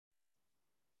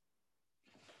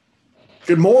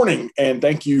Good morning, and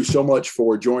thank you so much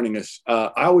for joining us.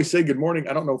 I always say good morning.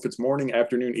 I don't know if it's morning,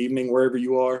 afternoon, evening, wherever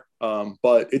you are,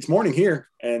 but it's morning here,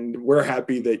 and we're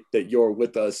happy that you're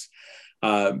with us.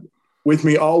 With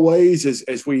me always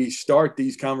as we start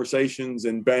these conversations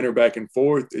and banter back and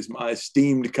forth is my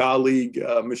esteemed colleague,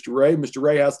 Mr. Ray. Mr.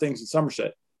 Ray, how's things in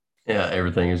Somerset? Yeah,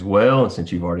 everything is well. And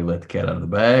since you've already let the cat out of the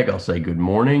bag, I'll say good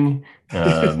morning.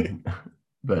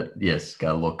 But yes,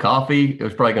 got a little coffee.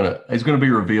 It's gonna be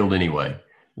revealed anyway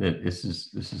that this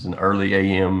is an early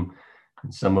AM,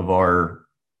 and some of our,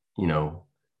 you know,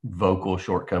 vocal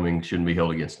shortcomings shouldn't be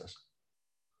held against us.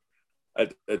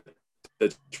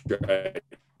 That's right.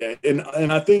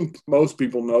 And I think most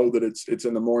people know that it's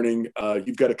in the morning.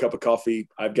 You've got a cup of coffee.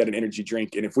 I've got an energy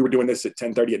drink. And if we were doing this at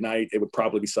 10:30 at night, it would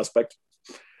probably be suspect.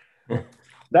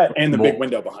 That and the big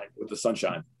window behind with the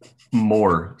sunshine.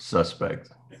 More suspect.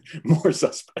 More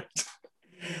suspect.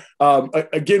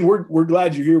 Again, we're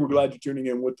glad you're here. We're glad you're tuning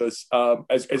in with us.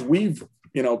 As we've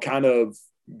kind of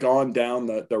gone down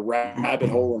the rabbit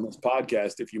hole in this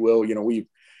podcast, if you will. We've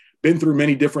been through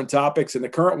many different topics, and the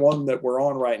current one that we're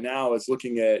on right now is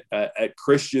looking at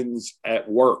Christians at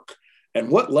work and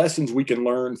what lessons we can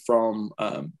learn from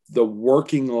the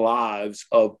working lives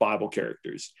of Bible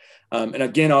characters. And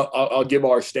again, I'll give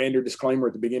our standard disclaimer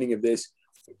at the beginning of this.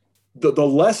 The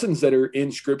lessons that are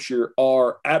in Scripture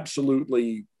are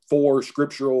absolutely for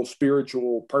scriptural,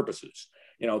 spiritual purposes.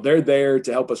 They're there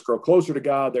to help us grow closer to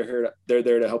God. They're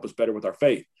there to help us better with our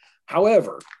faith.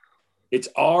 However, it's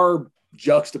our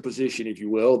juxtaposition, if you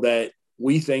will, that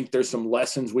we think there's some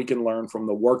lessons we can learn from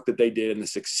the work that they did and the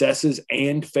successes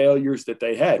and failures that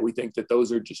they had. We think that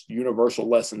those are just universal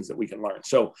lessons that we can learn.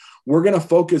 So we're going to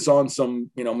focus on some,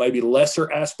 maybe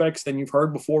lesser aspects than you've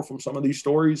heard before from some of these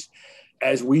stories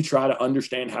as we try to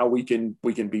understand how we can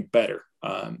be better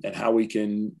and how we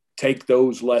can take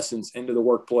those lessons into the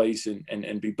workplace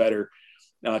and be better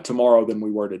tomorrow than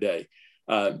we were today.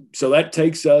 So that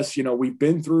takes us, we've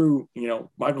been through,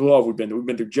 Michael Love, we've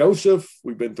been through Joseph,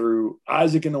 we've been through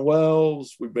Isaac and the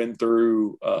Wells, we've been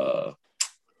through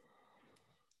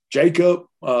Jacob,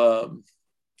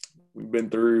 we've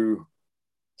been through,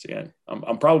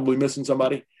 I'm probably missing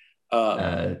somebody.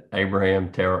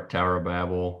 Abraham, Tower of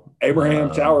Babel.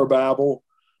 Tower of Babel.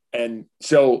 And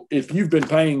so if you've been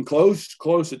paying close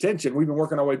attention, we've been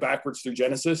working our way backwards through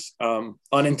Genesis,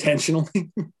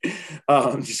 unintentionally,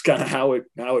 just kind of how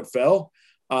it fell.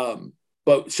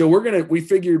 But so we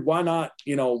figured why not,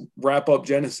 wrap up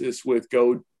Genesis with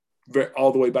go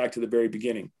all the way back to the very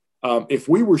beginning. If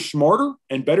we were smarter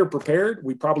and better prepared,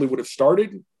 we probably would have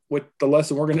started with the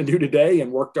lesson we're going to do today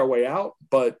and worked our way out.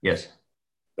 But yes,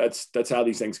 that's how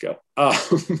these things go.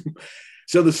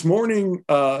 So this morning,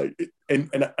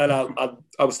 and I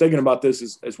was thinking about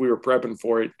this as we were prepping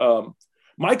for it.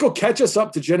 Michael, catch us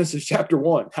up to Genesis chapter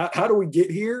 1. How do we get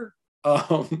here?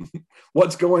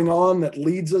 What's going on that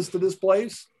leads us to this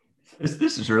place?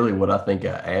 This is really what I think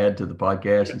I add to the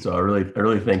podcast, and so I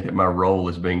really think that my role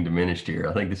is being diminished here.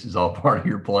 I think this is all part of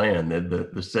your plan.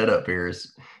 That the setup here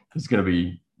is going to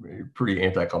be pretty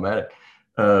anticlimactic.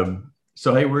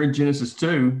 So hey, we're in Genesis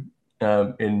 2,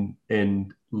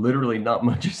 and literally not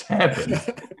much has happened.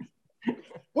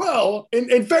 Well,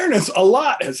 in fairness, a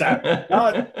lot has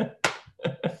happened.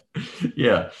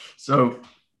 Yeah. So,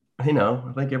 I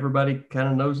think everybody kind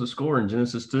of knows the score in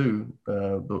Genesis 2.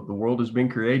 The world has been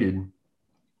created,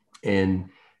 and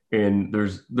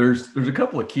there's a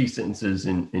couple of key sentences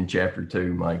in chapter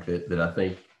 2, Mike, that I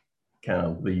think kind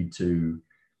of lead to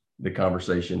the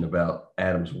conversation about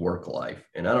Adam's work life.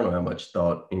 And I don't know how much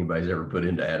thought anybody's ever put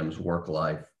into Adam's work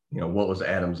life. What was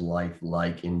Adam's life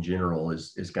like in general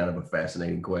is kind of a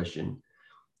fascinating question.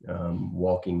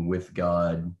 Walking with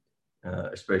God,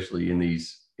 especially in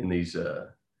these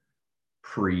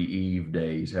pre-Eve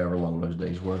days, however long those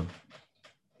days were.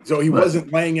 So he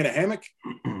wasn't laying in a hammock?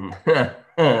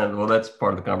 Well, that's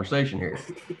part of the conversation here.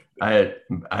 I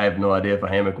have no idea if a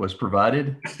hammock was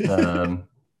provided.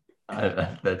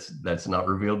 That's not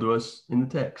revealed to us in the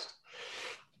text.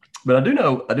 But I do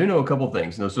know a couple of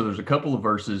things. So there's a couple of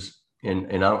verses,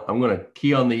 and I'm going to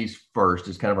key on these first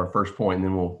as kind of our first point, and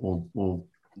then we'll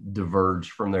diverge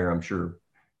from there, I'm sure.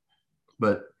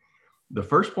 But the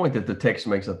first point that the text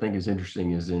makes, I think, is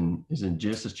interesting is in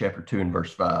Genesis chapter 2 and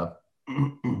verse 5.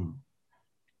 And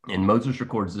Moses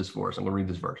records this for us. I'm going to read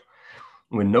this verse.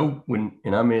 And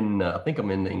I'm in, I think I'm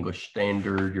in the English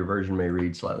Standard. Your version may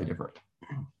read slightly different.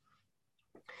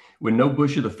 When no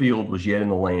bush of the field was yet in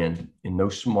the land, and no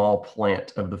small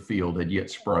plant of the field had yet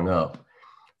sprung up,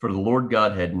 for the Lord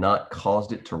God had not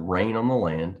caused it to rain on the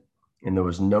land, and there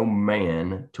was no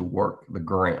man to work the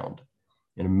ground.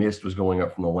 and a mist was going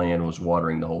up from the land and was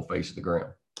watering the whole face of the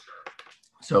ground.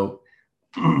 So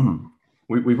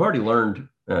we've already learned,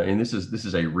 and this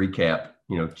is a recap.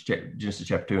 Genesis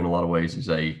chapter 2 in a lot of ways is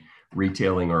a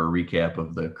retelling or a recap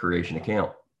of the creation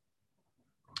account.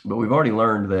 But we've already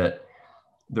learned that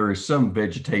there is some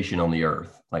vegetation on the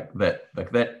earth, like that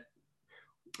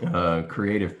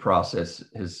creative process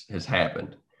has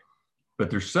happened. But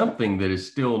there's something that is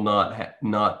still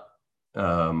not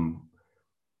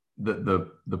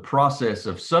the process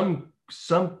of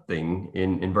something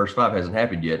in verse 5 hasn't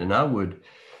happened yet. And I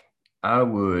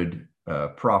would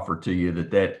proffer to you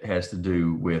that has to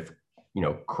do with,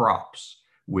 crops,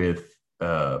 with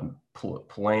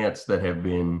plants that have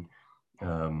been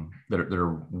that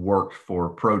are worked for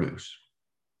produce.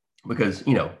 Because,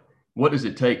 what does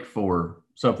it take for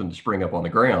something to spring up on the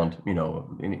ground?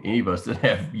 Any of us that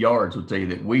have yards will tell you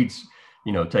that weeds,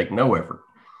 take no effort.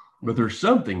 But there's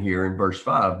something here in verse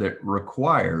 5 that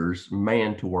requires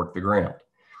man to work the ground.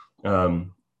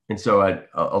 And so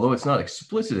although it's not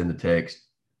explicit in the text,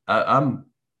 I'm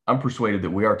persuaded that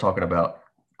we are talking about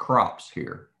crops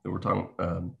here, that we're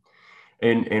talking,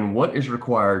 and what is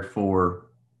required for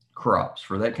crops,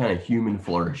 for that kind of human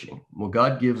flourishing. Well,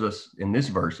 God gives us, in this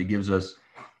verse, he gives us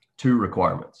two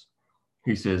requirements.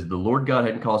 He says, the Lord God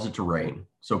hadn't caused it to rain.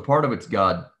 So part of it's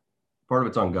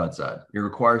on God's side. It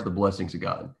requires the blessings of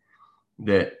God.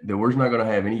 That we're not going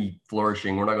to have any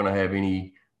flourishing. We're not going to have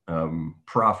any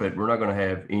profit. We're not going to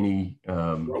have any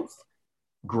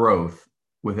growth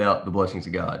without the blessings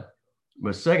of God.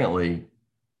 But secondly,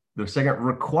 the second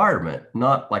requirement,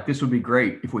 not like this would be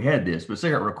great if we had this, but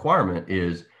second requirement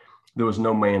is there was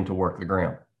no man to work the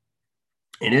ground.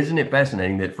 And isn't it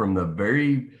fascinating that from the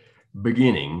very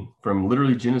beginning, from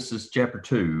literally Genesis chapter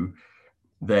 2,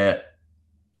 that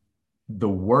the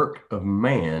work of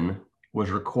man was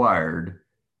required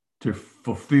to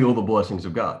fulfill the blessings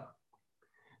of God?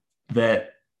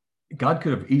 That God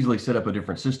could have easily set up a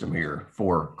different system here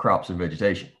for crops and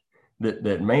vegetation.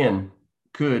 That man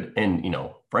could, and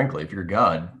frankly, if you're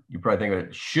God, you probably think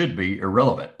it should be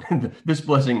irrelevant. This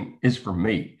blessing is for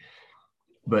me.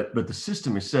 But the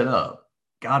system is set up.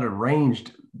 God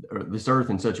arranged this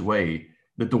earth in such a way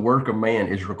that the work of man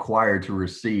is required to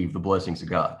receive the blessings of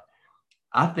God.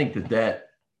 I think that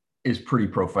is pretty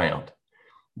profound.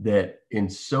 That in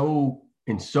so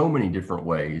many different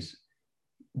ways,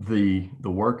 the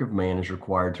work of man is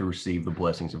required to receive the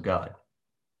blessings of God.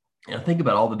 And I think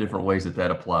about all the different ways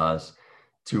that applies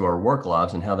to our work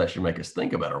lives and how that should make us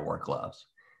think about our work lives.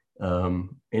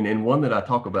 And one that I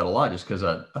talk about a lot, just because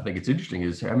I think it's interesting,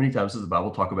 is how many times does the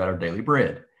Bible talk about our daily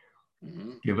bread?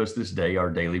 Mm-hmm. Give us this day our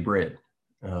daily bread.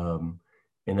 And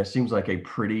that seems like a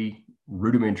pretty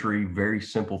rudimentary, very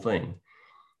simple thing.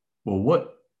 Well,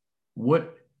 what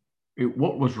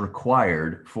was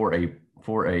required for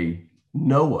a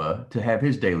Noah to have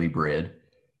his daily bread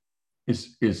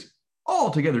is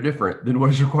altogether different than what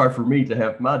is required for me to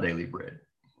have my daily bread.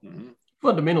 Mm-hmm.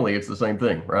 Fundamentally, it's the same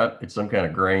thing, right? It's some kind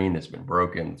of grain that's been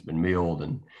broken, it's been milled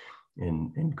and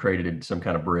created into some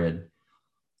kind of bread.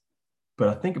 But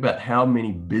I think about how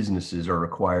many businesses are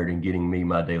required in getting me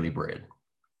my daily bread.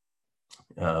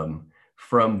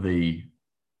 From the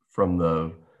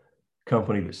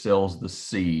company that sells the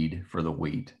seed for the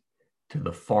wheat, to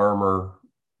the farmer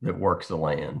that works the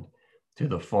land, to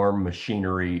the farm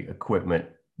machinery equipment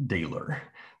dealer,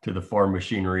 to the farm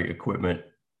machinery equipment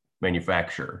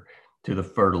manufacturer, to the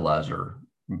fertilizer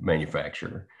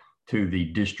manufacturer, to the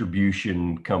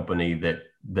distribution company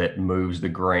that moves the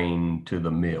grain to the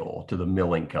mill, to the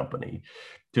milling company,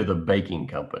 to the baking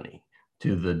company,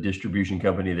 to the distribution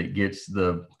company that gets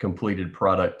the completed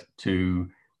product to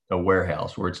a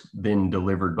warehouse where it's then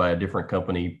delivered by a different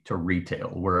company to retail,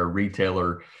 where a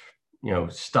retailer,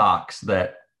 stocks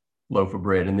that loaf of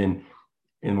bread, and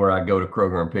where I go to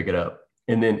Kroger and pick it up.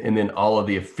 And then all of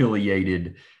the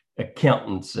affiliated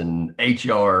accountants and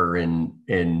HR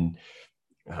and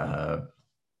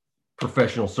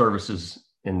professional services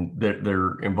and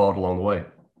they're involved along the way.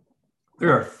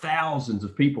 There are thousands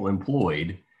of people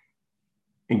employed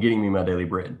in getting me my daily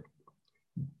bread.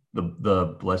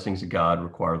 The blessings of God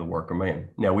require the work of man.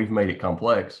 Now, we've made it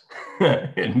complex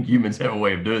and humans have a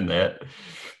way of doing that.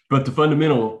 But the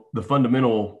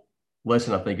fundamental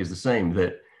lesson, I think, is the same,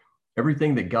 that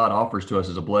everything that God offers to us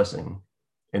is a blessing.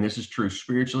 And this is true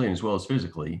spiritually and as well as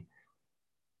physically,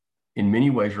 in many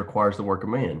ways requires the work of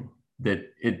man.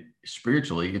 That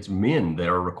spiritually, it's men that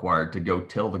are required to go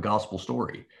tell the gospel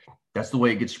story. That's the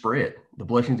way it gets spread. The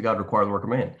blessings of God require the work of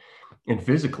man. And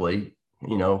physically,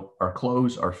 our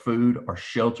clothes, our food, our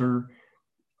shelter,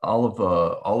 all of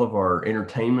our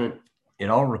entertainment, it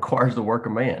all requires the work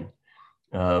of man.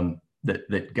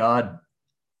 that God,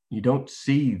 you don't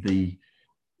see the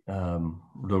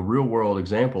real world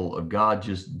example of God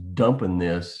just dumping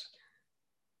this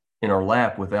in our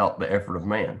lap without the effort of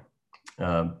man.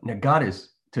 Now, God is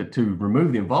to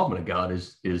remove the involvement of God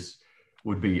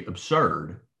would be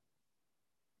absurd,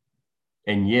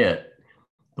 and yet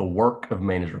the work of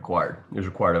man is required. It was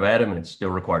required of Adam, and it's still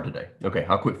required today. Okay,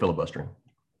 I'll quit filibustering.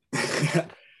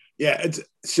 Yeah, it's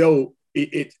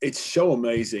so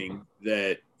amazing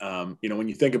that when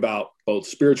you think about both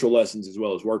spiritual lessons as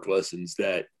well as work lessons,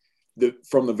 that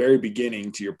from the very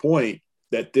beginning, to your point,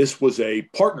 that this was a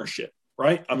partnership,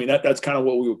 right? I mean, that's kind of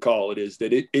what we would call it, is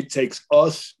that it takes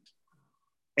us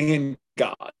and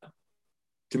God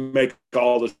to make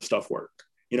all this stuff work.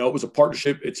 It was a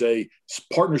partnership. It's a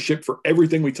partnership for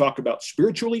everything we talk about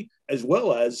spiritually, as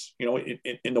well as,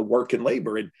 in the work and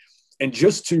labor. And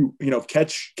just to,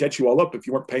 catch you all up, if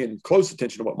you weren't paying close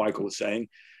attention to what Michael was saying,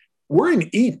 we're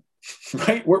in Eden,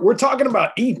 right? We're talking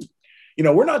about Eden.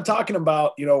 We're not talking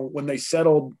about, when they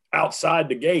settled outside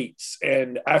the gates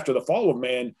and after the fall of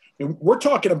man. We're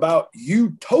talking about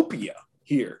utopia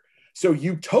here. So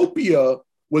utopia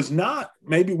was not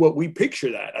maybe what we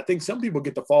picture that. I think some people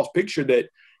get the false picture that,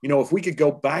 if we could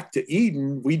go back to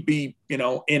Eden, we'd be,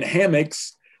 in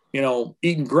hammocks,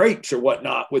 eating grapes or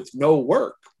whatnot with no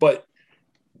work. But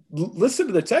listen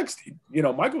to the text.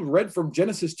 Michael read from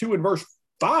Genesis 2 and verse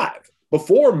 5.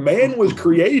 Before man was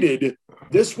created,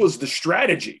 this was the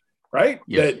strategy, right?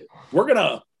 Yes. That we're going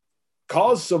to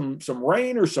cause some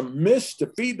rain or some mist to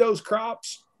feed those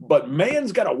crops, but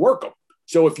man's got to work them.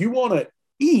 So if you want to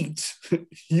eat,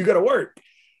 you got to work.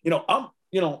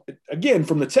 Again,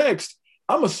 from the text,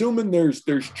 I'm assuming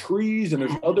there's trees and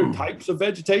there's other types of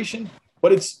vegetation,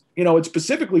 but it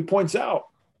specifically points out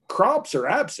crops are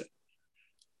absent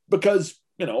because,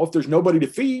 if there's nobody to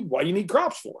feed, why you need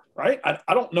crops for, right?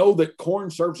 I don't know that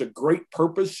corn serves a great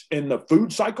purpose in the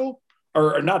food cycle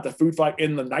or not the food cycle,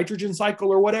 in the nitrogen cycle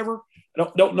or whatever. I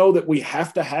don't know that we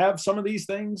have to have some of these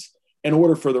things in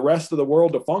order for the rest of the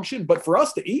world to function, but for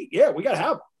us to eat, yeah, we got to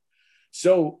have them.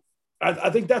 So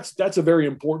I think that's a very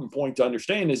important point to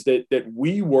understand, is that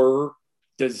we were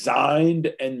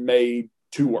designed and made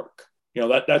to work.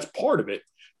 That's part of it.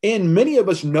 And many of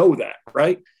us know that,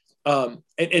 right?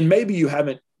 And maybe you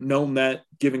haven't known that,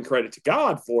 giving credit to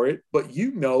God for it, but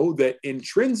that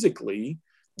intrinsically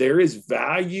there is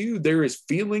value, there is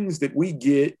feelings that we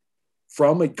get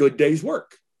from a good day's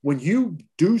work. When you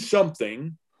do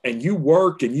something and you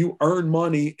work and you earn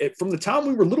money from the time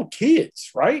we were little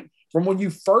kids, right? From when you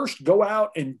first go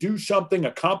out and do something,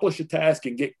 accomplish a task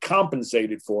and get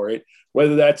compensated for it,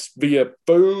 whether that's via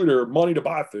food or money to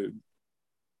buy food,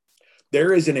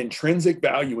 there is an intrinsic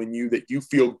value in you that you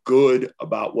feel good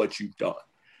about what you've done.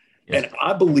 Yes. And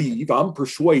I'm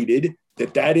persuaded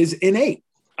that is innate.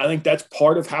 I think that's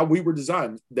part of how we were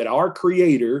designed, that our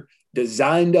Creator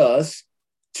designed us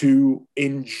to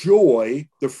enjoy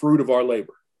the fruit of our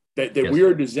labor, that yes. We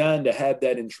are designed to have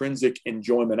that intrinsic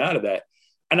enjoyment out of that.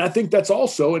 And I think that's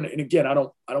also, and again, I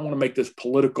don't want to make this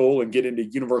political and get into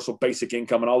universal basic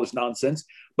income and all this nonsense,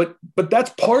 but that's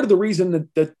part of the reason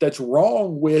that's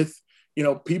wrong with,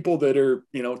 people that are,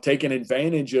 taking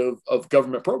advantage of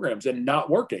government programs and not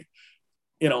working.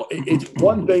 It's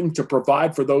one thing to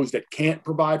provide for those that can't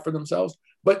provide for themselves,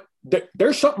 but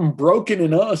there's something broken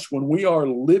in us when we are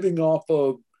living off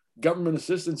of government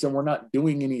assistance and we're not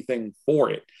doing anything for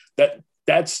it.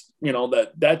 That's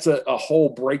a whole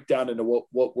breakdown into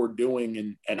what we're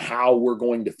doing and how we're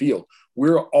going to feel.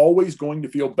 We're always going to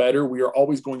feel better. We are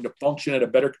always going to function at a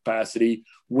better capacity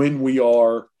when we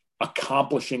are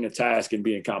accomplishing a task and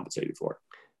being compensated for it.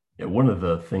 Yeah, one of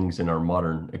the things in our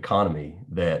modern economy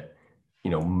that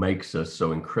makes us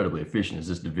so incredibly efficient is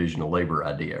this division of labor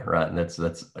idea, right? And that's the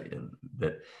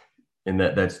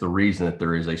reason that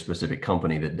there is a specific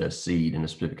company that does seed and a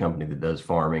specific company that does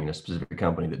farming and a specific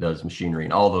company that does machinery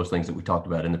and all those things that we talked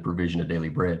about in the provision of daily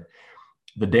bread.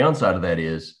 The downside of that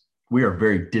is we are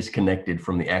very disconnected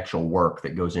from the actual work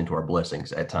that goes into our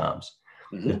blessings at times.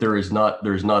 Mm-hmm. That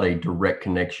there's not a direct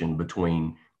connection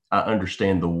between, I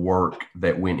understand the work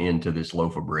that went into this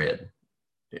loaf of bread,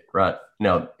 right?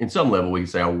 Now, in some level, we can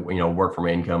say, I work for my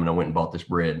income and I went and bought this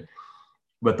bread.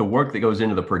 But the work that goes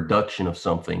into the production of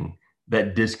something,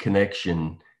 that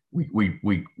disconnection,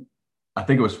 I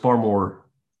think it was far more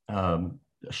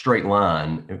straight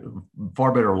line,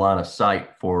 far better line of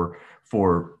sight for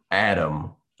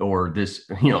Adam or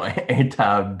this,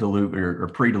 antediluvian or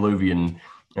pre-diluvian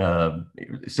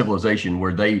civilization,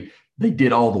 where they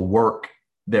did all the work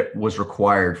that was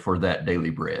required for that daily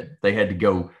bread. They had to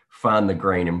go find the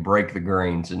grain and break the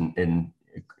grains and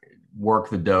work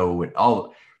the dough and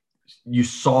all. you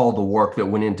saw the work that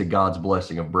went into God's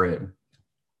blessing of bread.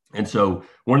 And so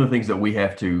one of the things that we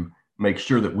have to make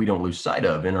sure that we don't lose sight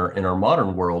of in our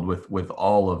modern world with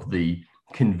all of the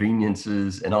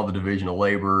conveniences and all the division of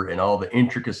labor and all the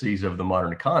intricacies of the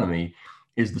modern economy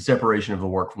is the separation of the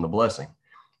work from the blessing.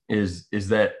 Is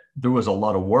that there was a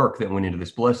lot of work that went into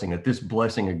this blessing, that this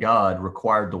blessing of God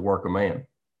required the work of man.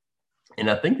 And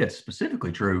I think that's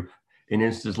specifically true in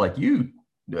instances like you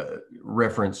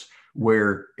reference,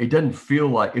 where it doesn't feel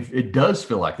like, if it does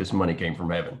feel like this money came from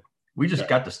heaven. We just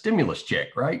got the stimulus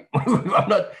check, right? I'm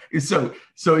not, so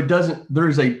it doesn't,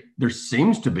 there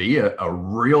seems to be a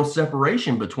real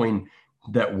separation between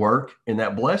that work and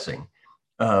that blessing.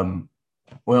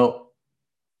 Well,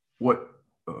 what,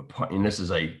 and this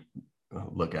is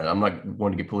look, I'm not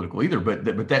wanting to get political either, but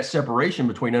that separation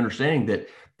between understanding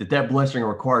that blessing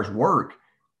requires work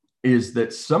is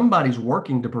that somebody's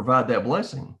working to provide that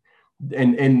blessing,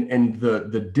 and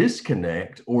the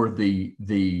disconnect or the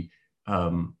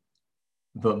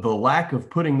lack of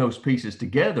putting those pieces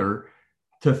together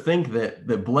to think that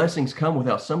the blessings come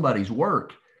without somebody's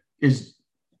work is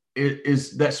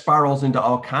that spirals into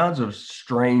all kinds of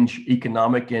strange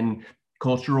economic and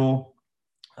cultural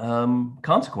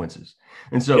consequences.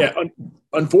 And so, yeah,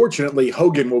 unfortunately,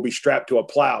 Hogan will be strapped to a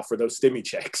plow for those stimmy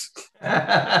checks.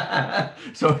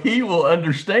 So he will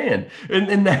understand,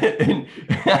 and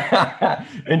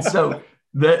so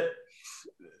that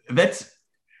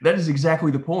is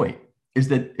exactly the point. Is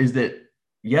that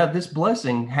yeah, this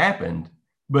blessing happened,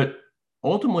 but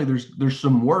ultimately there's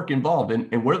some work involved,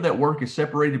 and whether that work is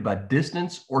separated by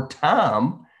distance or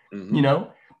time,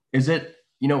 is that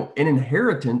an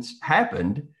inheritance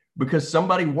happened because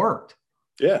somebody worked.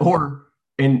 Yeah.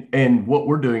 And what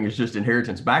we're doing is just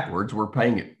inheritance backwards. We're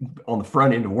paying it on the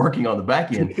front end and working on the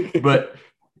back end, but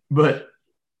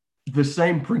the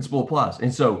same principle applies.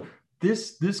 And so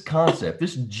this concept,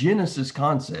 this Genesis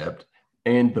concept,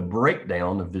 and the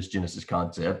breakdown of this Genesis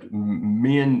concept,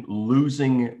 men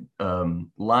losing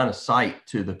line of sight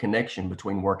to the connection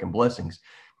between work and blessings,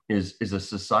 is a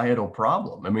societal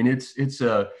problem. I mean, it's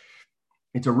a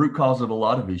root cause of a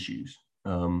lot of issues.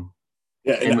 And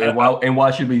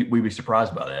why should we be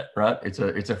surprised by that, right? It's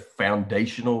a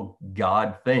foundational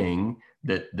God thing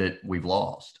that we've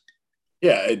lost.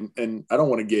 Yeah, and I don't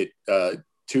want to get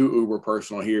too uber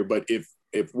personal here, but if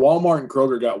Walmart and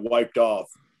Kroger got wiped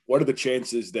off, what are the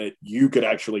chances that you could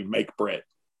actually make bread?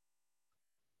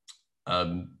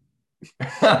 I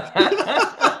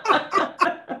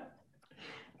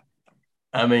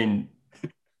mean,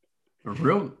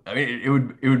 it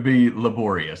would be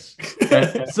laborious.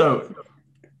 So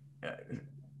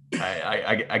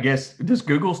I guess, does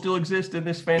Google still exist in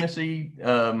this fantasy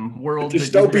world?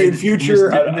 Dystopian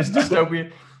future. In this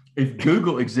dystopia. If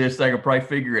Google exists, I could probably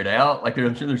figure it out. Like,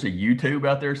 I'm sure there's a YouTube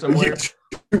out there somewhere.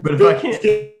 But if I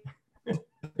can't.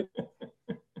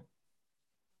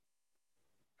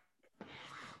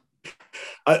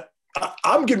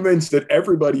 I'm convinced that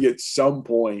everybody at some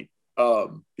point,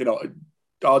 all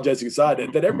jokes aside,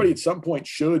 that everybody at some point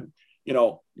should,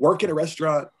 work in a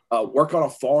restaurant, work on a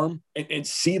farm, and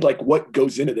see like what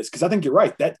goes into this. Because I think you're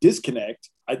right. That disconnect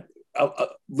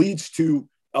leads to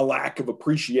a lack of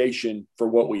appreciation for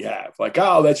what we have. Like,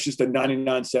 oh, that's just a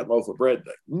 99-cent loaf of bread.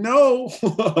 Like, no,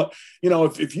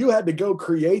 if you had to go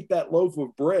create that loaf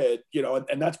of bread,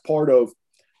 and that's part of,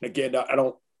 again,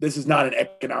 this is not an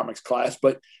economics class,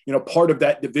 but, part of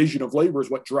that division of labor is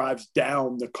what drives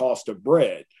down the cost of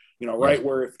bread, right? Yes.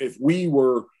 Where if we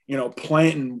were,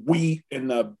 planting wheat in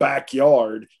the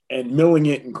backyard and milling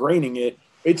it and graining it,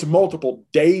 it's multiple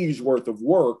days worth of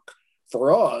work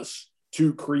for us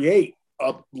to create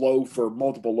a loaf or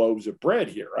multiple loaves of bread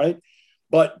here, right?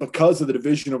 But because of the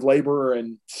division of labor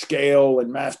and scale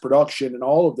and mass production and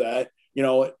all of that,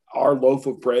 our loaf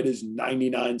of bread is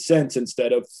 99 cents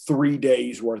instead of 3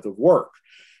 days worth of work.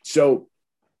 So,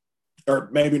 or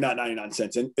maybe not 99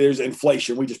 cents. And there's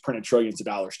inflation. We just printed trillions of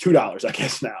dollars, $2, I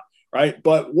guess now, right?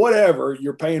 But whatever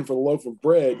you're paying for the loaf of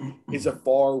bread is a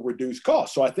far reduced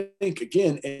cost. So I think,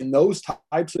 again, in those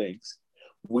types of things,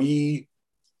 we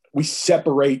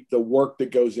separate the work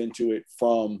that goes into it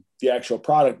from the actual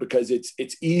product because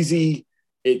it's easy,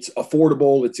 it's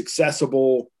affordable, it's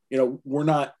accessible. We're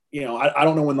not, I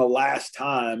don't know when the last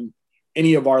time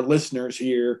any of our listeners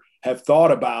here have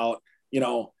thought about,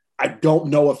 I don't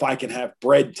know if I can have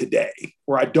bread today,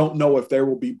 or I don't know if there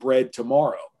will be bread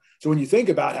tomorrow. So when you think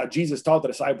about how Jesus taught the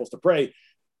disciples to pray,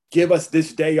 give us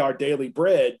this day our daily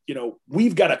bread,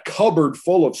 we've got a cupboard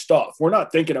full of stuff. We're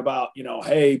not thinking about,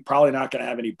 hey, probably not going to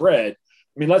have any bread.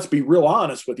 I mean, let's be real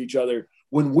honest with each other.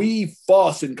 When we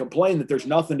fuss and complain that there's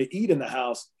nothing to eat in the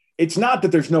house, it's not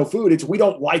that there's no food. It's we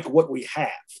don't like what we have.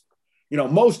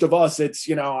 Most of us, it's,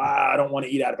 I don't want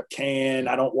to eat out of a can.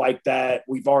 I don't like that.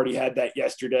 We've already had that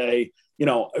yesterday.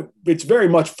 It's very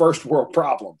much first world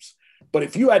problems. But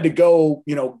if you had to go,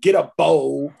 get a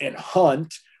bow and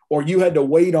hunt, or you had to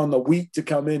wait on the wheat to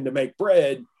come in to make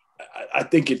bread, I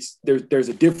think there's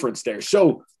a difference there.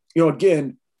 So,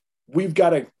 again, we've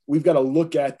got to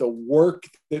look at the work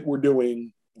that we're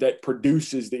doing that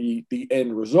produces the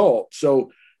end result.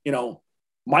 So,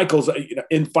 Michael's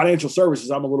in financial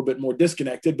services, I'm a little bit more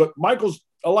disconnected, but Michael's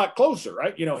a lot closer,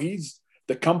 right? He's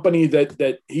the company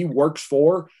that he works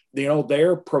for,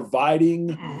 they're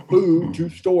providing food to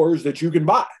stores that you can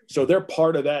buy. So they're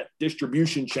part of that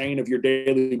distribution chain of your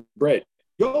daily bread.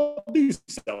 Y'all do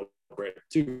sell bread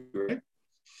too, right?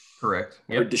 Correct.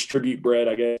 Yep. Or distribute bread,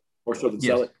 I guess, or so than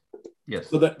sell it. Yes.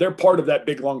 So that they're part of that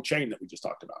big long chain that we just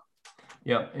talked about.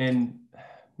 Yeah. And,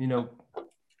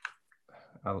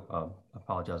 I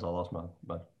apologize. I lost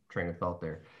my train of thought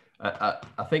there. I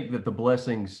think that the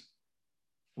blessings,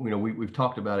 we've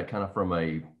talked about it kind of from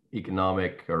a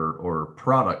economic or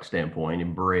product standpoint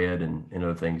in bread and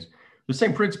other things. The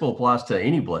same principle applies to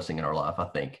any blessing in our life, I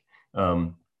think.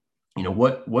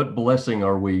 What blessing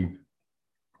are we,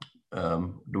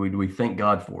 do we thank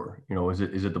God for? Is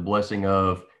it the blessing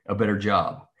of a better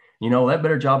job? That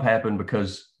better job happened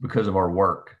because of our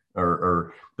work,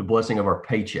 or the blessing of our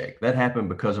paycheck that happened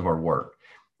because of our work.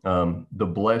 The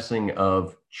blessing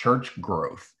of church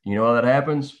growth, how that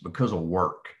happens? Because of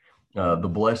work. The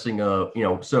blessing of,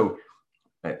 so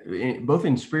both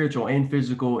in spiritual and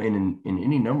physical and in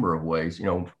any number of ways,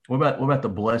 what about the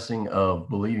blessing of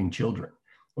believing children?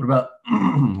 What about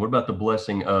the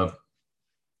blessing of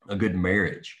a good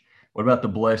marriage? What about the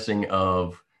blessing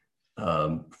of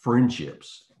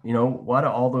friendships? Why do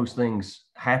all those things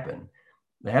happen?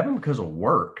 They happen because of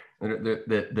work.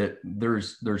 That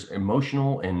there's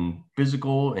emotional and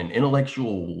physical and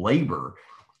intellectual labor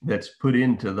that's put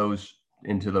into those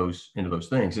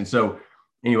things. And so,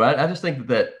 anyway, I just think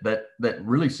that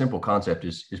really simple concept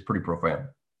is pretty profound.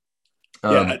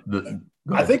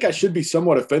 I think I should be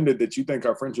somewhat offended that you think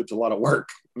our friendship's a lot of work.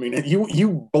 I mean,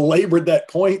 you belabored that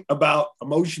point about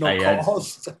emotional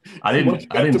costs. I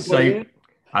didn't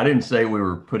say we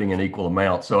were putting an equal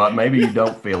amount, so maybe you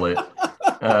don't feel it.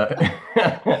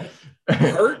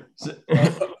 Hurt.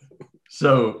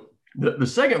 So the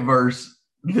second verse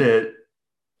that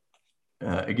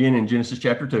again in Genesis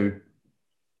chapter 2,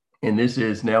 and this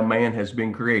is, now man has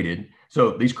been created.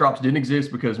 So these crops didn't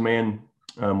exist because man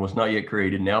was not yet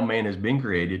created. Now man has been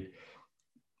created.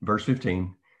 Verse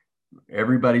 15.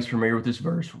 Everybody's familiar with this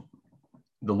verse.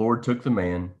 The Lord took the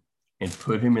man and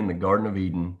put him in the Garden of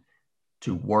Eden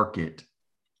to work it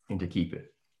and to keep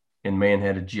it. And man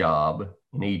had a job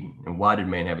in Eden. And why did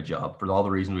man have a job? For all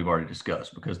the reasons we've already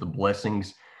discussed. Because the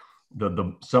blessings,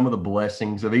 some of the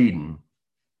blessings of Eden,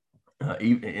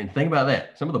 and think about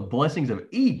that. Some of the blessings of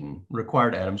Eden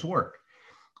required Adam's work.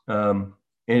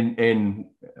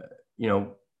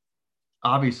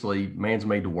 Obviously, man's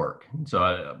made to work.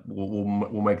 So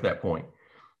we'll make that point.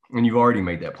 And you've already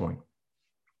made that point.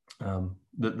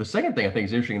 The second thing I think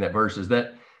is interesting in that verse is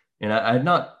that, and I had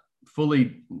not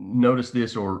fully noticed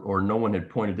this, or no one had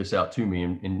pointed this out to me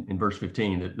in verse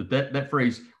 15, that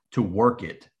phrase, to work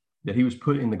it, that he was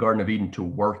put in the Garden of Eden to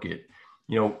work it.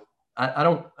 I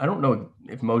don't know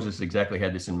if Moses exactly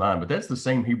had this in mind, but that's the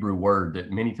same Hebrew word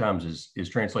that many times is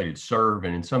translated serve,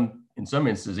 and in some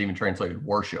instances even translated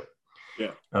worship.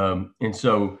 Yeah. And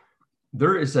so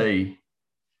there is a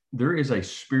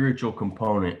spiritual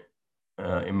component,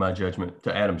 in my judgment,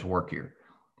 to Adam's work here.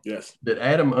 Yes. That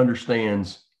Adam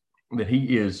understands that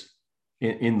he is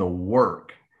in the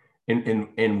work,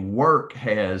 and work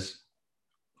has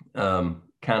kind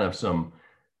of some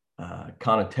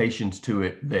connotations to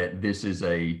it, that this is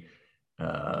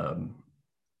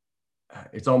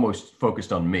it's almost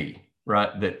focused on me,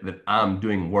 right? That I'm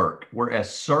doing work, whereas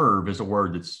serve is a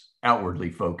word that's outwardly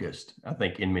focused, I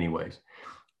think, in many ways.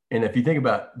 And if you think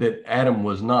about that, Adam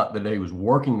was not that he was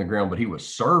working the ground, but he was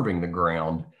serving the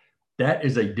ground. That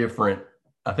is a different,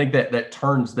 I think that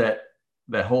turns that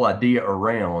whole idea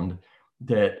around,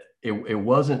 that it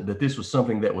wasn't that this was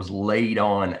something that was laid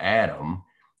on Adam,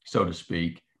 so to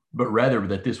speak, but rather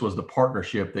that this was the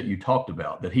partnership that you talked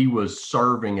about, that he was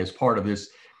serving as part of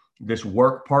this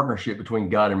work partnership between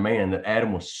God and man, that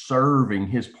Adam was serving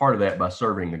his part of that by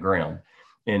serving the ground.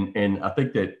 And I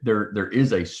think that there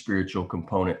is a spiritual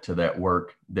component to that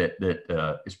work that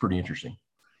is pretty interesting.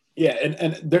 Yeah.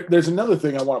 And there's another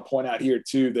thing I want to point out here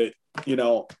too, that,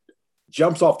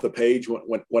 jumps off the page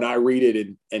when I read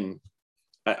it, and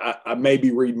I may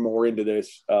be reading more into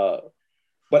this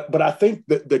But I think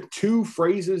that the two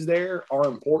phrases there are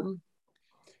important.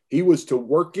 He was to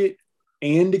work it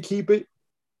and to keep it.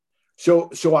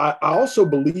 So I also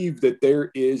believe that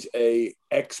there is a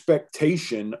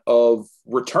expectation of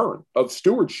return, of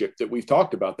stewardship that we've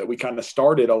talked about, that we kind of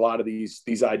started a lot of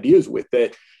these ideas with,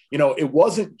 that, it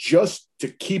wasn't just to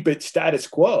keep it status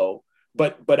quo,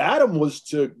 but Adam was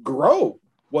to grow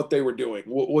what they were doing,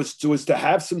 was to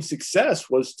have some success,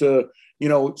 was to,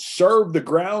 serve the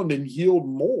ground and yield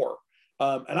more.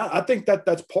 And I think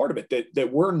that's part of it,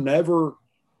 that we're never,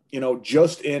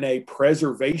 just in a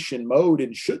preservation mode,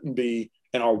 and shouldn't be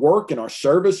in our work and our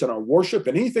service and our worship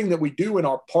and anything that we do in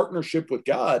our partnership with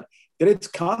God, that it's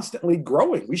constantly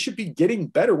growing. We should be getting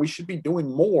better. We should be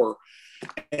doing more.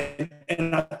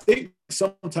 And I think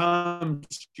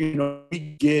sometimes,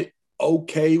 we get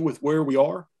okay with where we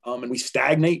are, and we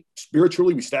stagnate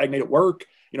spiritually. We stagnate at work.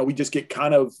 We just get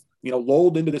kind of,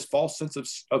 lulled into this false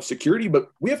sense of security. But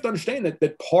we have to understand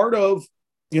that part of,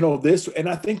 this, and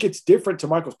I think it's different, to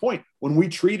Michael's point, when we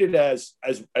treat it as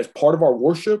part of our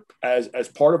worship, as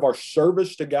part of our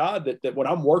service to God, that when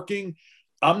I'm working,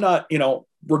 I'm not,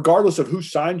 regardless of who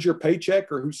signs your paycheck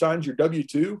or who signs your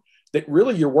W-2, that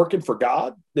really you're working for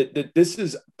God, that this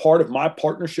is part of my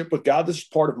partnership with God. This is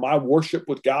part of my worship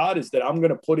with God, is that I'm going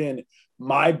to put in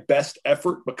my best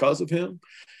effort because of him.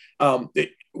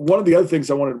 One of the other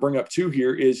things I wanted to bring up too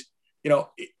here is,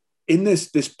 in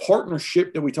this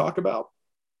partnership that we talk about,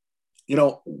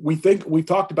 we think we've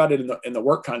talked about it in the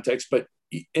work context, but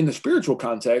in the spiritual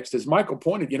context, as Michael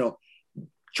pointed,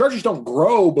 churches don't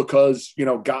grow because,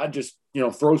 God just,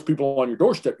 throws people on your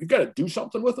doorstep. You've got to do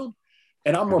something with them.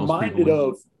 And I'm reminded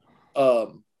of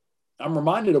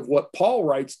what Paul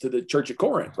writes to the church at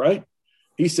Corinth, right?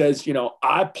 He says,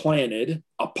 I planted,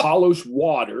 Apollos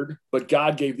watered, but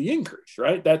God gave the increase,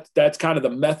 right? That's kind of the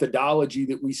methodology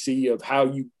that we see of how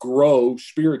you grow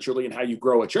spiritually and how you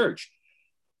grow a church.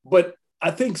 But I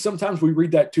think sometimes we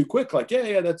read that too quick, like,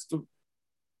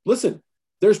 listen,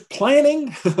 there's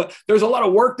planning. There's a lot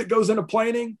of work that goes into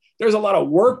planning. There's a lot of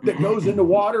work that goes into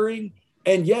watering.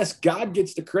 And yes, God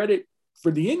gets the credit for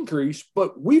the increase,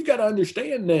 but we've got to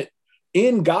understand that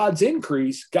in God's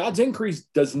increase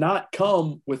does not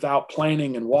come without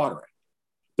planning and watering.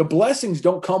 The blessings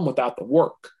don't come without the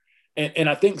work. And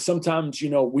I think sometimes,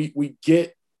 we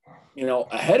get,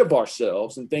 ahead of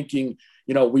ourselves and thinking,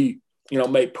 we,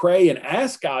 may pray and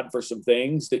ask God for some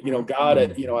things that, God,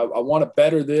 I want to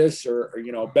better this, or,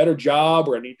 a better job,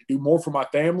 or I need to do more for my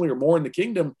family or more in the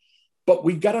kingdom. But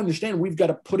we've got to understand, we've got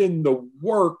to put in the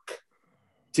work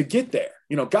to get there.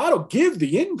 God will give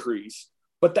the increase,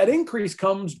 but that increase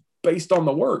comes based on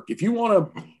the work. If you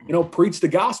want to, preach the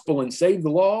gospel and save the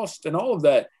lost and all of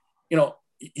that,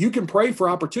 you can pray for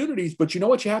opportunities, but you know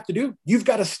what you have to do? You've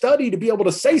got to study to be able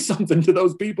to say something to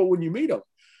those people when you meet them.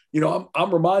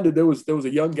 I'm reminded there was a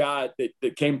young guy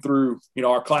that came through,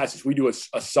 our classes. We do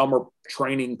a summer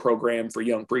training program for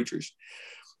young preachers.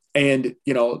 And,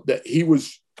 that he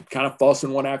was kind of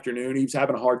fussing one afternoon. He was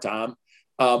having a hard time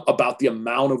about the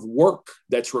amount of work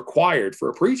that's required for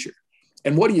a preacher.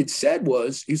 And what he had said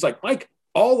was, he's like, Mike,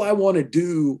 all I want to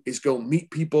do is go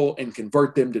meet people and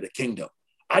convert them to the kingdom.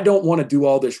 I don't want to do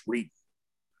all this reading.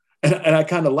 And I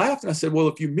kind of laughed and I said, well,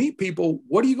 if you meet people,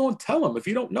 what are you going to tell them if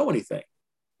you don't know anything?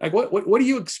 Like, what do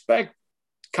you expect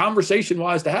conversation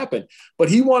wise to happen? But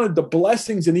he wanted the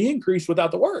blessings and the increase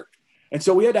without the work. And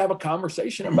so we had to have a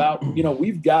conversation about,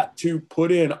 we've got to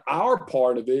put in our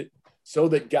part of it so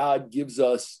that God gives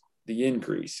us the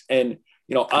increase. And,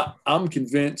 I'm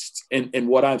convinced in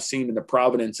what I've seen in the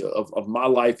providence of my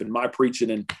life and my preaching.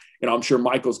 And, I'm sure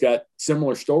Michael's got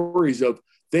similar stories of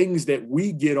things that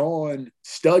we get on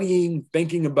studying,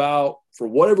 thinking about, for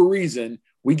whatever reason,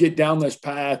 we get down this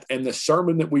path, and the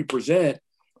sermon that we present,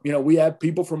 we have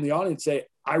people from the audience say,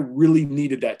 I really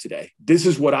needed that today. This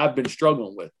is what I've been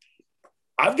struggling with.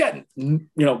 I've gotten,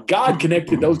 God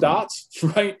connected those dots,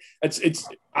 right?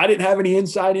 I didn't have any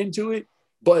insight into it,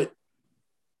 but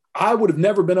I would have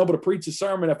never been able to preach a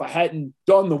sermon if I hadn't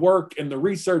done the work and the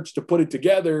research to put it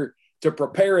together, to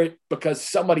prepare it because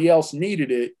somebody else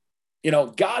needed it.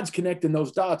 God's connecting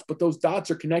those dots, but those dots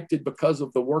are connected because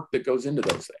of the work that goes into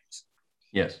those things.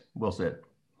 Yes, well said.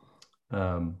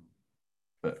 The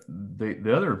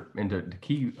other, and to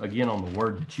key again on the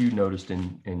word that you noticed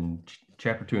in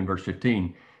chapter 2 and verse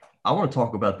 15, I want to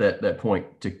talk about that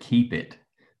point, to keep it.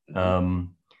 And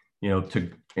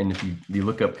if you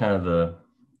look up kind of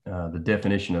the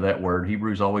definition of that word,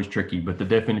 Hebrew is always tricky, but the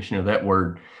definition of that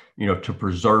word, to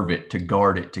preserve it, to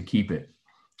guard it, to keep it.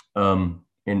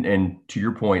 And to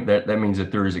your point, that means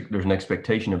that there's an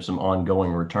expectation of some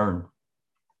ongoing return.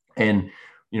 And,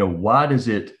 why does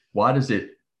it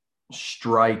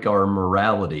strike our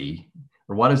morality,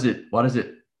 or why does it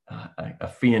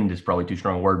offend is probably too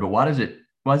strong a word, but why is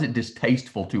it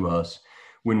distasteful to us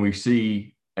when we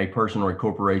see a person or a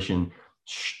corporation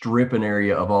strip an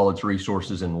area of all its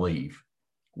resources and leave?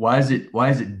 Why is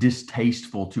it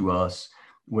distasteful to us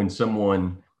when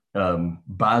someone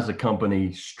buys a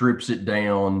company, strips it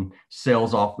down,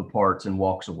 sells off the parts, and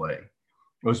walks away?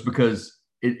 Well, it's because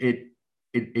it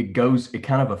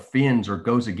kind of offends or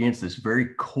goes against this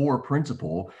very core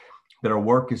principle that our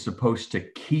work is supposed to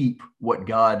keep what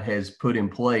God has put in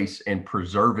place and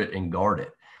preserve it and guard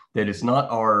it. That it's not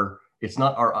our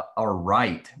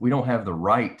right. We don't have the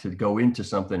right to go into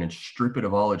something and strip it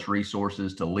of all its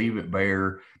resources, to leave it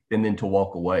bare, and then to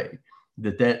walk away.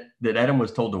 That Adam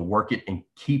was told to work it and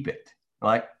keep it.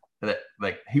 Like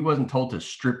he wasn't told to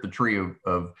strip the tree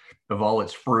of all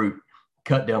its fruit,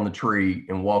 cut down the tree,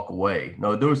 and walk away.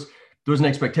 No, there was an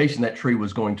expectation that tree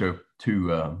was going to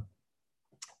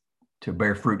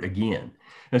bear fruit again.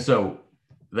 And so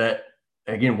that,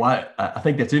 again, why I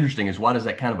think that's interesting is why does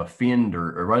that kind of offend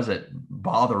or why does that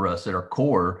bother us at our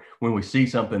core when we see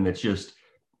something that's just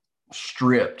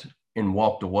stripped and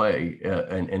walked away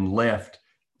and left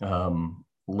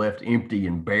empty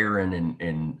and barren and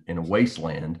in a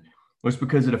wasteland? Well, it's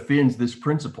because it offends this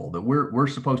principle that we're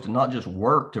supposed to not just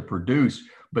work to produce,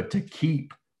 but to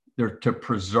keep, to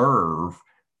preserve,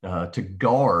 to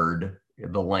guard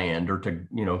the land, or to,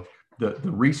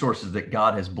 the resources that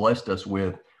God has blessed us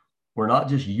with. We're not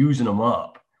just using them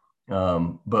up,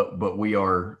 but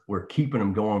we're keeping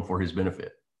them going for His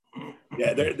benefit.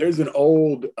 Yeah, there's an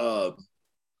old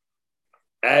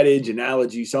adage,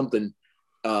 analogy, something,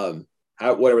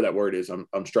 whatever that word is.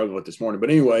 I'm struggling with this morning, but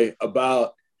anyway,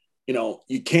 about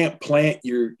you can't plant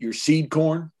your seed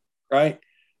corn, right?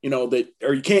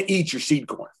 Or you can't eat your seed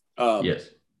corn. Yes.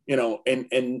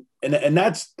 And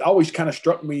that's always kind of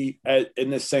struck me in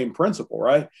this same principle,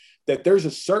 right? That there's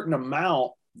a certain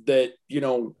amount that,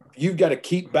 you've got to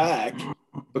keep back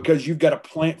because you've got to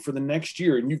plant for the next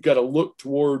year and you've got to look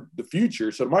toward the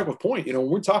future. So to Michael's point, when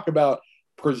we talk about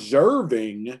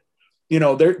preserving,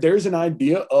 there's an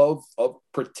idea of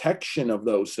protection of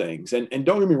those things. And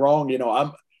don't get me wrong,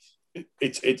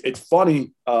 it's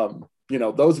funny,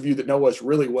 those of you that know us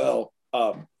really well,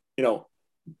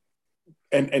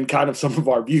 and kind of some of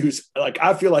our views, like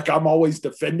I feel like I'm always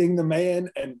defending the man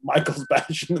and Michael's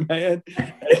bashing the man.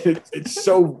 It's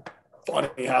so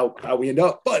funny how we end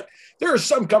up. But there are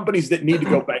some companies that need to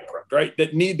go bankrupt, right?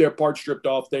 That need their parts stripped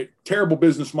off. They're terrible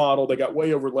business model. They got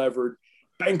way over levered.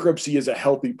 Bankruptcy is a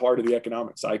healthy part of the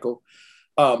economic cycle.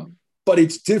 But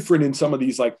it's different in some of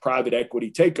these like private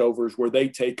equity takeovers where they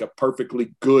take a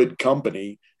perfectly good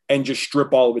company and just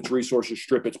strip all of its resources,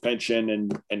 strip its pension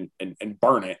and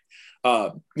burn it.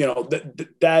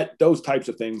 Those types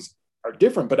of things are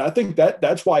different, but I think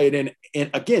that's why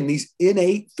again, these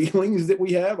innate feelings that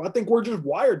we have, I think we're just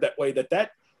wired that way,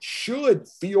 that should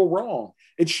feel wrong.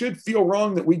 It should feel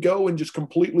wrong that we go and just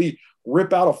completely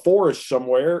rip out a forest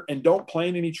somewhere and don't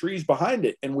plant any trees behind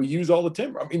it. And we use all the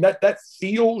timber. I mean, that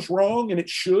feels wrong, and it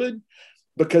should,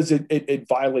 because it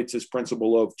violates this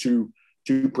principle of to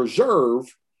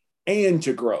preserve and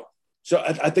to grow. So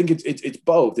I think it's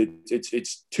both.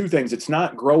 It's two things. It's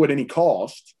not grow at any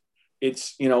cost.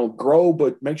 It's, grow,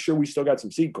 but make sure we still got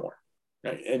some seed corn,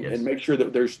 right? And make sure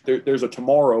that there's a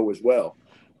tomorrow as well,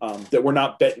 that we're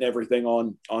not betting everything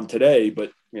on today,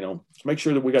 but, make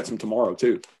sure that we got some tomorrow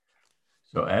too.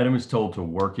 So Adam is told to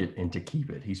work it and to keep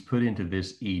it. He's put into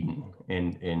this Eden,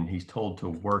 and he's told to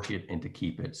work it and to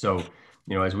keep it. So,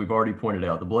 as we've already pointed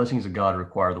out, the blessings of God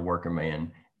require the work of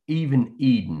man. Even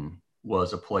Eden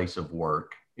was a place of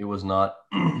work. It was not,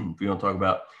 if you want to talk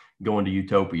about going to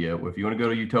Utopia, if you want to go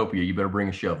to Utopia, you better bring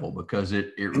a shovel, because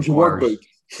it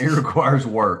requires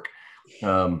work.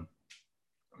 And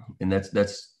that's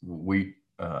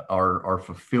our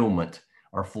fulfillment,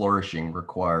 our flourishing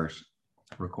requires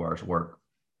work.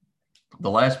 The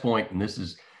last point, and this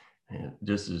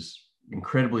is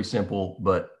incredibly simple,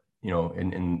 but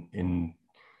in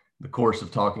the course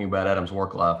of talking about Adam's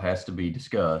work life has to be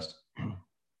discussed.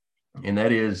 And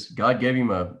that is, God gave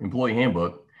him an employee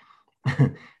handbook.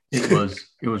 It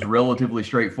was relatively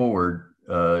straightforward.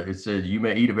 It said, "You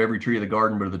may eat of every tree of the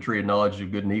garden, but of the tree of knowledge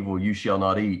of good and evil you shall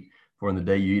not eat, for in the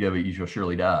day you eat of it you shall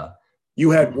surely die."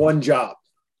 You had one job.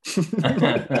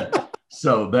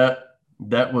 So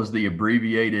that was the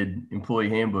abbreviated employee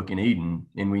handbook in Eden,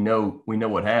 and we know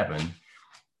what happened.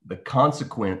 The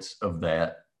consequence of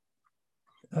that,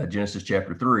 Genesis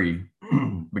chapter 3,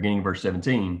 beginning verse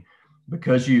 17.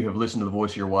 "Because you have listened to the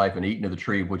voice of your wife and eaten of the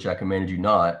tree of which I commanded you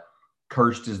not,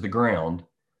 cursed is the ground.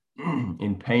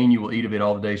 In pain you will eat of it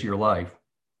all the days of your life.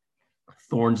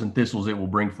 thorns and thistles it will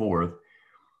bring forth.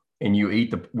 And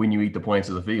when you eat the plants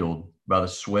of the field, by the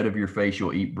sweat of your face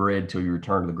you'll eat bread till you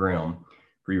return to the ground,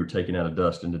 for you are taken out of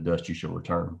dust, and to dust you shall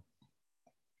return.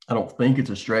 I don't think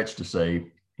it's a stretch to say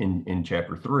in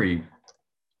chapter 3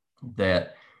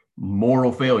 that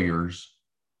moral failures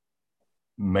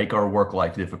make our work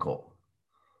life difficult.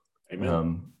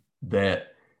 Amen. That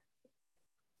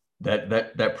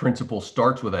principle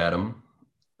starts with Adam,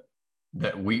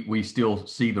 that we still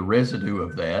see the residue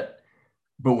of that,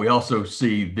 but we also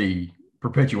see the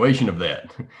perpetuation of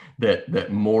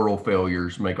that moral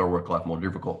failures make our work life more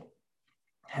difficult.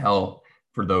 How,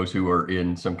 for those who are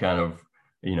in some kind of,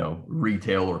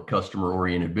 retail or customer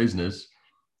oriented business,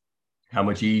 how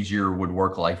much easier would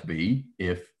work life be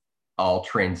if all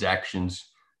transactions,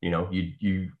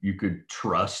 you could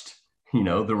trust,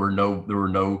 there were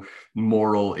no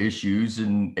moral issues,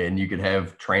 and you could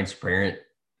have transparent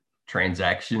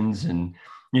transactions, and,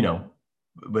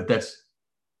 but that's,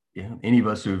 any of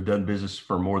us who have done business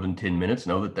for more than 10 minutes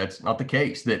know that that's not the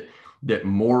case, that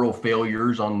moral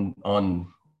failures on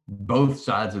both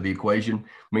sides of the equation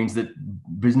means that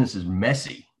business is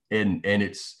messy, and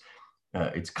it's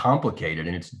complicated,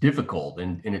 and it's difficult,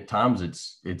 and at times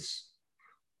it's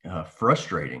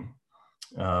frustrating,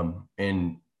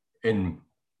 and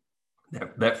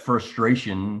that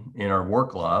frustration in our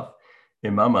work life,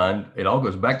 in my mind, it all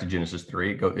goes back to Genesis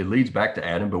 3. It leads back to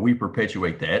Adam, but we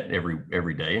perpetuate that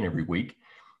every day and every week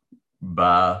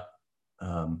by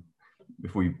when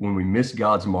we miss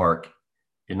God's mark.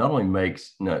 It not only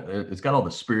it's got all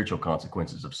the spiritual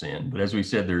consequences of sin, but as we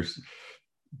said,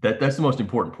 that's the most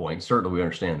important point. Certainly we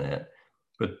understand that,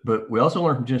 but we also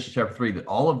learn from Genesis chapter 3 that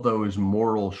all of those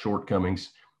moral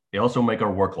shortcomings, they also make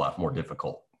our work life more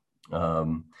difficult.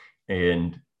 And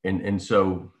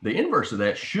so the inverse of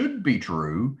that should be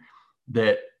true,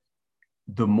 that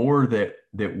the more that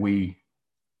we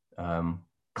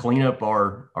clean up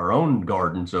our own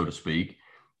garden, so to speak,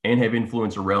 and have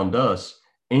influence around us,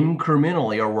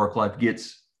 incrementally our work life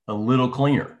gets a little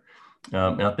cleaner.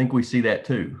 And I think we see that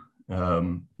too.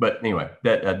 But anyway,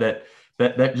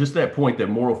 that just that point that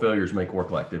moral failures make our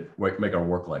work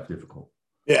life difficult.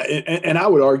 Yeah, and I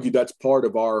would argue that's part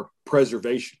of our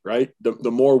preservation, right?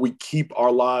 The more we keep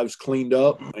our lives cleaned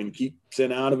up and keep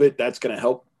sin out of it, that's going to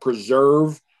help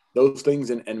preserve those things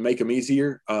and make them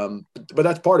easier. But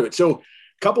that's part of it. So a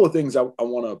couple of things I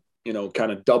want to,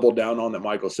 kind of double down on that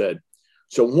Michael said.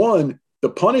 So one, the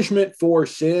punishment for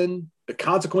sin, the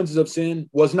consequences of sin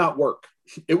was not work.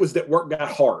 It was that work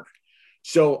got hard.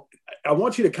 So I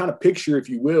want you to kind of picture, if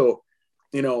you will,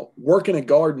 work in a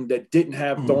garden that didn't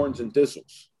have thorns and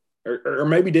thistles, or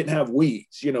maybe didn't have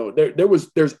weeds.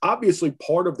 There's obviously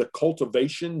part of the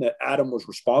cultivation that Adam was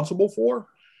responsible for,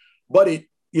 but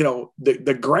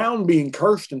the ground being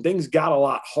cursed and things got a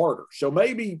lot harder. So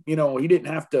maybe, he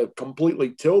didn't have to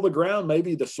completely till the ground.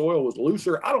 Maybe the soil was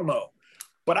looser. I don't know.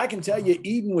 But I can tell you,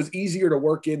 Eden was easier to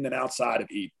work in than outside of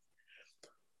Eden.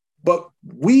 But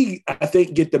we, I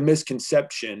think, get the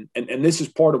misconception, and this is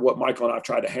part of what Michael and I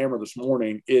tried to hammer this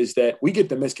morning, is that we get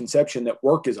the misconception that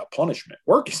work is a punishment.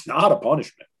 Work is not a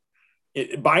punishment.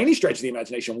 By any stretch of the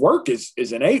imagination, work is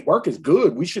innate. Work is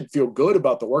good. We should feel good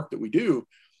about the work that we do.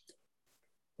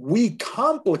 We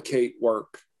complicate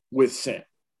work with sin.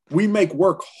 We make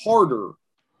work harder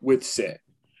with sin.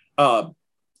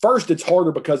 First, it's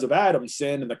harder because of Adam's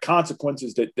sin and the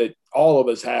consequences that all of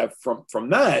us have from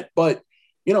that. But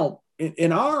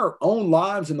in our own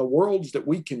lives and the worlds that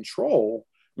we control,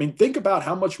 think about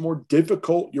how much more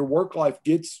difficult your work life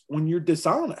gets when you're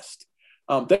dishonest.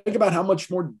 Think about how much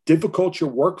more difficult your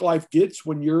work life gets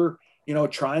when you're,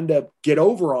 trying to get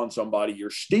over on somebody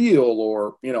or steal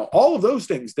or, all of those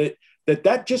things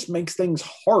that just makes things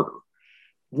harder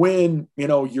when,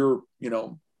 you're,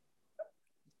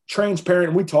 transparent.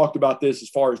 And we talked about this as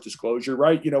far as disclosure,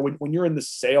 right? When you're in the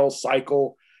sales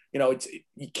cycle,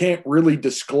 you can't really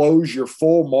disclose your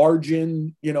full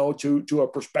margin, to a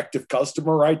prospective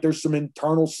customer, right? There's some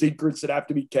internal secrets that have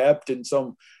to be kept and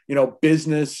some,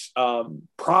 business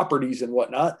properties and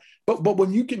whatnot. But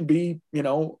when you can be,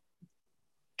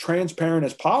 transparent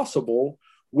as possible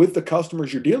with the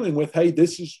customers you're dealing with, hey,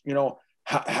 this is,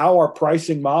 how our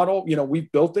pricing model,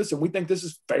 we've built this and we think this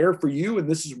is fair for you. And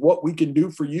this is what we can do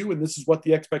for you. And this is what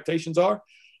the expectations are.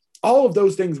 All of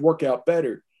those things work out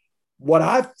better. What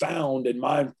I've found in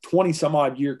my 20 some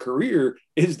odd year career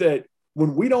is that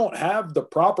when we don't have the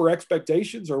proper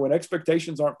expectations or when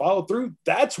expectations aren't followed through,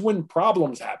 that's when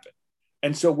problems happen.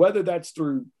 And so whether that's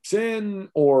through sin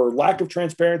or lack of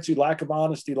transparency, lack of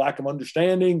honesty, lack of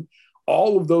understanding,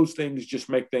 all of those things just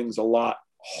make things a lot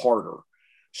harder.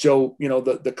 So,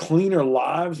 the cleaner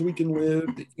lives we can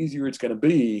live, the easier it's going to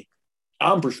be.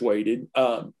 I'm persuaded.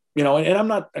 And I'm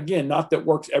not, again, not that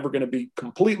work's ever going to be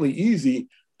completely easy,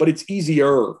 but it's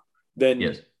easier than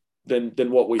Yes.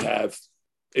 than what we have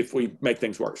if we make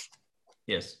things worse.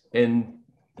 Yes. And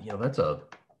that's a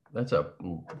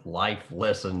life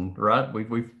lesson, right?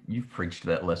 You've preached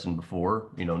that lesson before,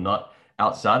 not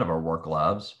outside of our work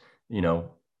lives.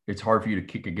 It's hard for you to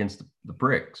kick against the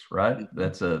pricks, right? Mm-hmm.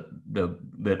 That's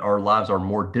that our lives are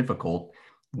more difficult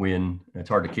when it's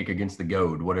hard to kick against the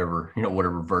goad, whatever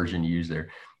version you use there.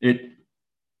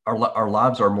 Our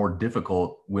lives are more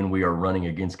difficult when we are running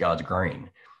against God's grain,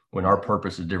 when our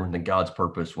purpose is different than God's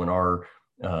purpose, when our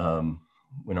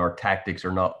tactics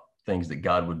are not things that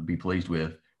God would be pleased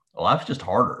with. Life's just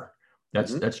harder.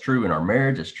 That's true in our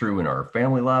marriage. It's true in our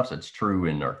family lives. It's true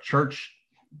in our church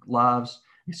lives.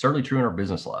 It's certainly true in our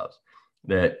business lives.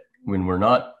 That when we're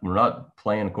not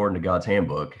playing according to God's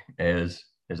handbook, as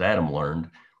Adam learned,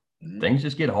 things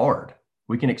just get hard.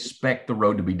 We can expect the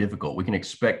road to be difficult. We can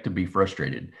expect to be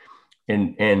frustrated.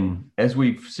 And as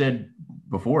we've said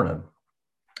before, and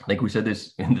I think we said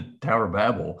this in the Tower of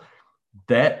Babel,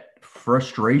 that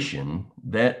frustration,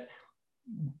 that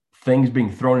things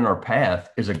being thrown in our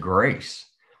path is a grace.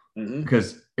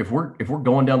 Because if we're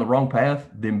going down the wrong path,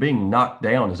 then being knocked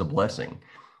down is a blessing.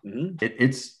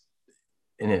 That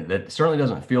certainly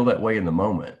doesn't feel that way in the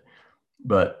moment.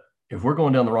 But if we're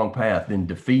going down the wrong path, then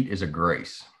defeat is a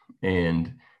grace.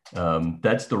 And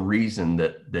that's the reason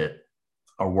that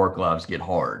our work lives get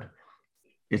hard.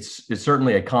 It's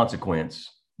certainly a consequence,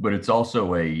 but it's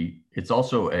also a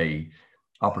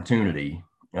opportunity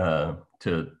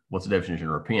to, what's the definition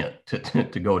of repent,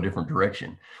 to go a different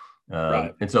direction.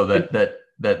 Right. And so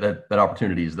that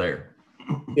opportunity is there.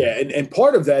 Yeah. And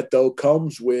part of that though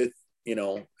comes with,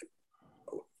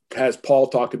 as Paul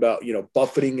talked about,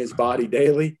 buffeting his body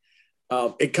daily.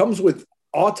 It comes with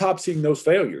autopsying those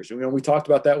failures. We talked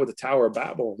about that with the Tower of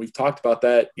Babel. We've talked about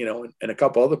that, in a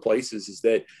couple other places, is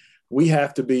that we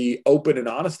have to be open and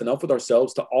honest enough with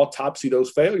ourselves to autopsy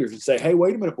those failures and say, hey,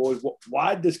 wait a minute, boys,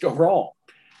 why did this go wrong?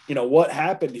 What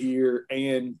happened here?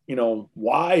 And,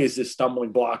 why is this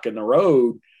stumbling block in the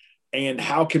road? And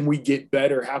how can we get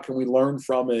better? How can we learn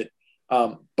from it?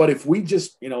 But if we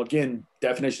just, again,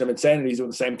 definition of insanity is doing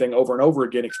the same thing over and over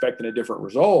again, expecting a different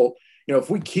result. If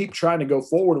we keep trying to go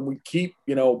forward and we keep,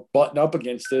 butting up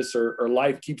against this, or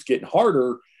life keeps getting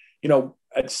harder,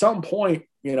 at some point,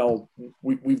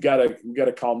 we've got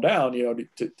to calm down,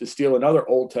 to steal another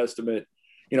Old Testament,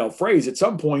 phrase. At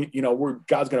some point,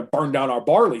 God's going to burn down our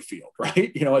barley field,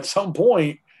 right? At some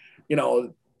point,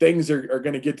 things are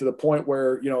going to get to the point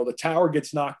where, the tower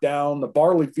gets knocked down, the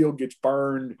barley field gets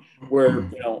burned, where,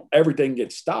 everything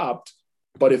gets stopped.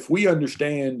 But if we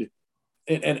understand,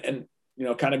 and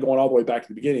kind of going all the way back to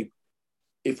the beginning,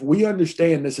 if we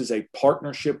understand this is a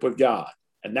partnership with God,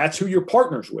 and that's who you're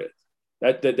partners with,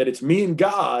 that it's me and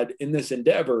God in this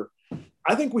endeavor,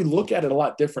 I think we look at it a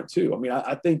lot different too. I mean,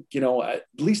 I think, at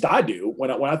least I do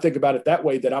when I think about it that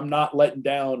way, that I'm not letting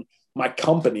down my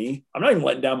company. I'm not even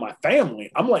letting down my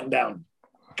family. I'm letting down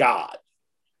God.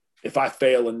 If I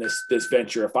fail in this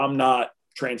venture, if I'm not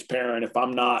transparent, if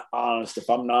I'm not honest, if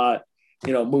I'm not,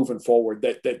 moving forward,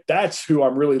 that's who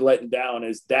I'm really letting down,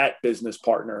 is that business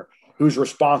partner who's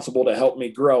responsible to help me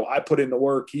grow. I put in the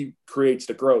work, he creates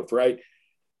the growth, right?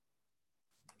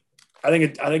 I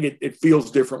think it feels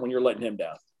different when you're letting him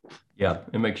down. Yeah,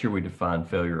 and make sure we define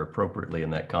failure appropriately in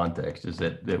that context. Is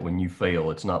that when you fail,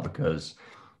 it's not because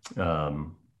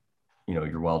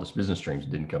your wildest business dreams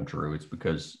didn't come true. It's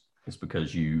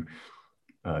because you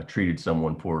treated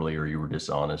someone poorly, or you were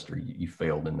dishonest, or you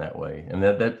failed in that way. And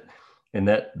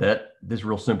that this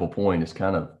real simple point is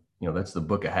kind of, that's the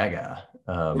book of Haggai.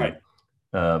 Right.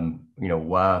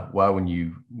 Why when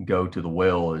you go to the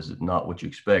well is it not what you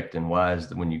expect, and why is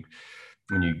when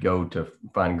you go to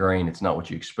find grain, it's not what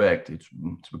you expect. It's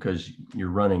because you're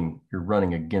running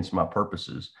against my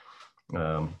purposes.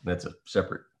 That's a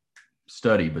separate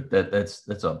study, but that's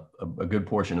a good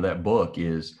portion of that book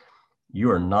is you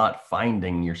are not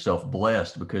finding yourself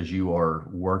blessed because you are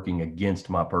working against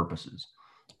my purposes.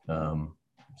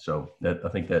 So I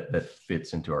think that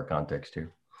fits into our context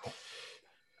here.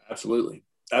 Absolutely.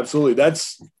 I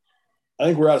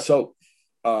think we're out of soap.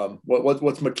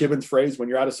 What's McKibben's phrase? When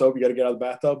you're out of soap, you got to get out of the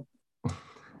bathtub.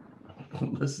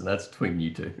 Listen, that's between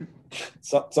you two.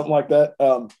 Something like that.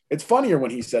 It's funnier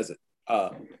when he says it,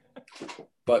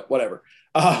 but whatever.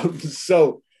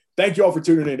 So thank you all for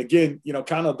tuning in again.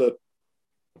 Kind of the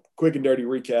quick and dirty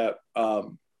recap.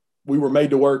 We were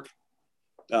made to work.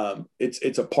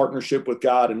 It's a partnership with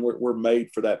God, and we're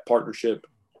made for that partnership.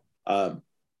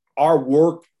 our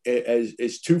work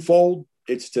is twofold.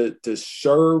 It's to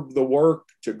serve the work,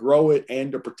 to grow it,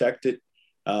 and to protect it.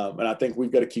 And I think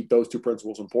we've got to keep those two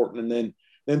principles important. And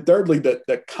then thirdly,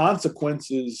 the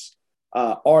consequences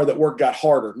are that work got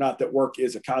harder, not that work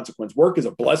is a consequence. Work is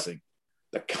a blessing.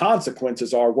 The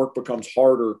consequences are work becomes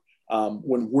harder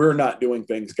when we're not doing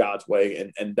things God's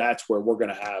way. And that's where we're going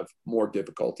to have more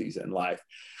difficulties in life.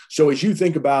 So as you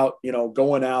think about,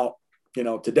 going out,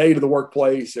 today to the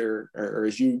workplace or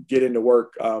as you get into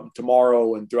work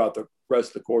tomorrow and throughout the rest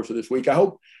of the course of this week, I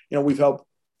hope, we've helped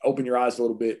open your eyes a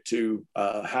little bit to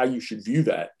how you should view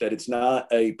that it's not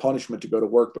a punishment to go to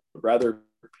work, but rather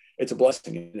it's a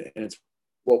blessing and it's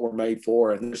what we're made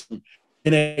for. And there's some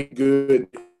innate good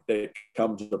that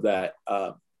comes of that.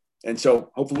 And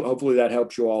so hopefully that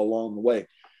helps you all along the way.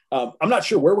 I'm not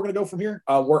sure where we're going to go from here.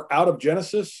 We're out of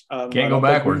Genesis. Can't go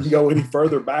backwards. We can go any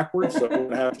further backwards. So we're going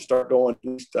to have to start going at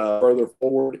least further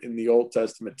forward in the Old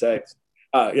Testament text.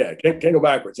 Can't go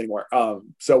backwards anymore.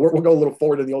 So we'll go a little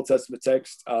forward in the Old Testament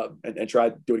text and try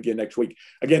to do it again next week.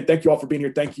 Again, thank you all for being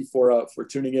here. Thank you for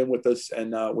tuning in with us.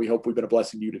 And we hope we've been a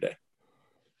blessing to you today.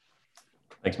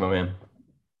 Thanks, my man.